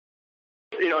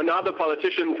Ennadah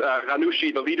politicians,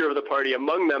 Ghanouchi, the leader of the party,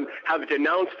 among them, have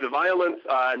denounced the violence,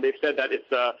 and they've said that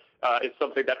it's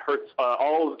something that hurts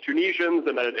all Tunisians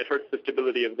and that it hurts the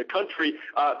stability of the country.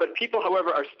 But people, however,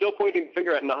 are still pointing the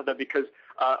finger at Ennadah because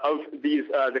of these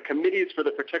the committees for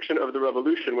the protection of the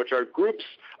revolution, which are groups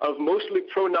of mostly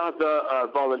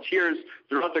pro-Ennadah volunteers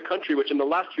throughout the country, which in the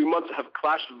last few months have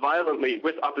clashed violently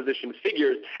with opposition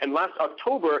figures. And last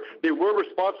October, they were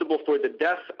responsible for the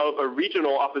death of a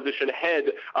regional opposition head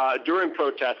during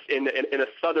protests in a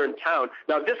southern town.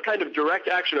 Now, this kind of direct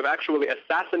action of actually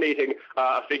assassinating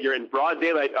a figure in broad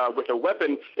daylight with a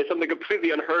weapon is something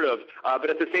completely unheard of.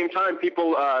 But at the same time,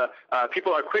 people are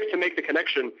quick to make the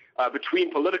connection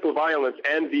between political violence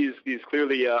and these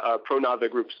clearly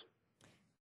pro-Ennadah groups.